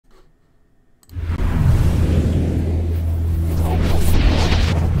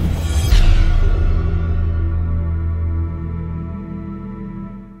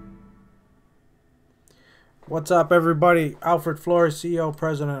What's up, everybody? Alfred Flores, CEO,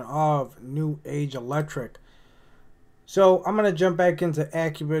 President of New Age Electric. So I'm gonna jump back into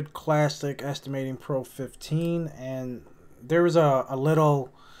Accubid Classic Estimating Pro 15, and there was a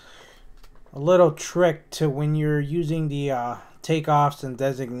little trick to when you're using the takeoffs and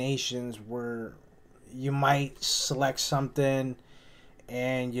designations where you might select something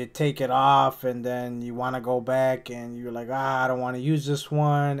and you take it off, and then you want to go back and you're like, I don't want to use this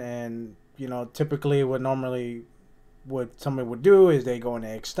one. And you know, typically what somebody would do is they go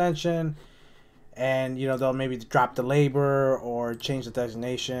into extension, and you know, they'll maybe drop the labor or change the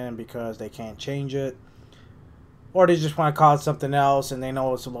designation because they can't change it, or they just want to call it something else and they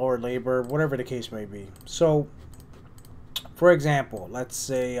know it's a lower labor, whatever the case may be. So for example, let's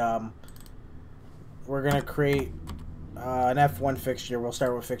say we're gonna create an F1 fixture. We'll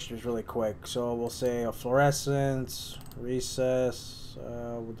start with fixtures really quick. So we'll say a fluorescence, recess,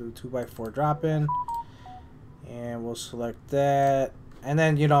 we'll do 2x4 drop in, and we'll select that. And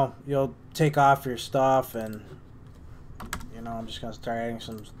then, you know, you'll take off your stuff, and you know, I'm just gonna start adding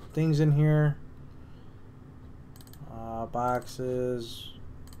some things in here, boxes,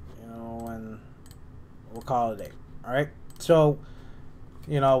 you know, and we'll call it a day. All right, so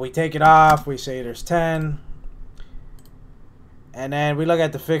you know, we take it off, we say there's 10, and then we look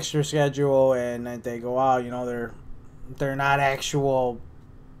at the fixture schedule, and then they go, oh, you know, they're not actual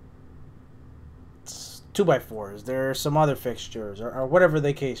 2x4s. There are some other fixtures, or whatever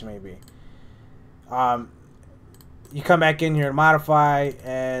the case may be. You come back in here to modify,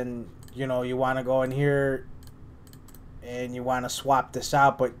 and you know, you want to go in here and you want to swap this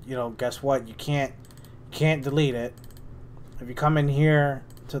out, but you know, guess what? You can't delete it. If you come in here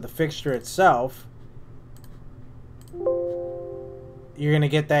to the fixture itself, you're gonna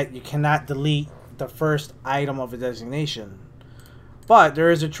get that you cannot delete the first item of a designation. But there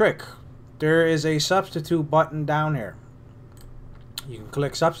is a trick. There is a substitute button down here. You can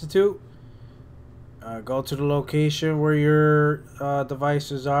click substitute, go to the location where your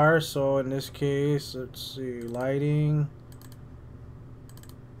devices are. So in this case, let's see, lighting,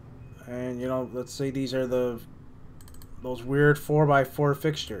 and you know, let's say these are those weird 4x4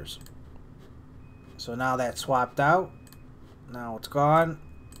 fixtures. So now that's swapped out. Now it's gone.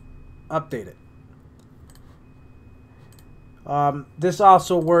 Update it. This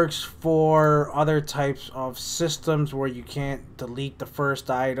also works for other types of systems where you can't delete the first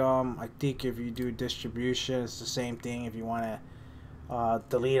item. I think if you do distribution, it's the same thing. If you want to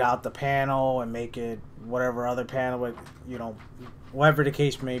delete out the panel and make it whatever other panel, you know, whatever the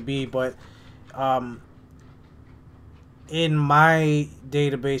case may be. But in my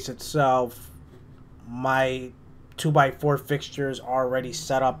database itself, my 2x4 fixtures are already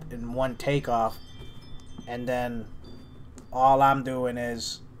set up in one takeoff, and then all I'm doing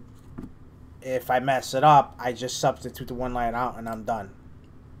is, if I mess it up, I just substitute the one line out and I'm done.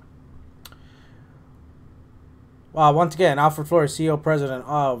 Well, once again, Alfred Flores, CEO, President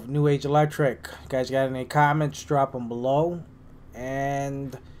of New Age Electric. You guys got any comments, drop them below.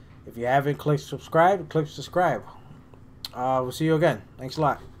 And if you haven't clicked subscribe, click subscribe. We'll see you again. Thanks a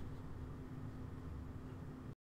lot.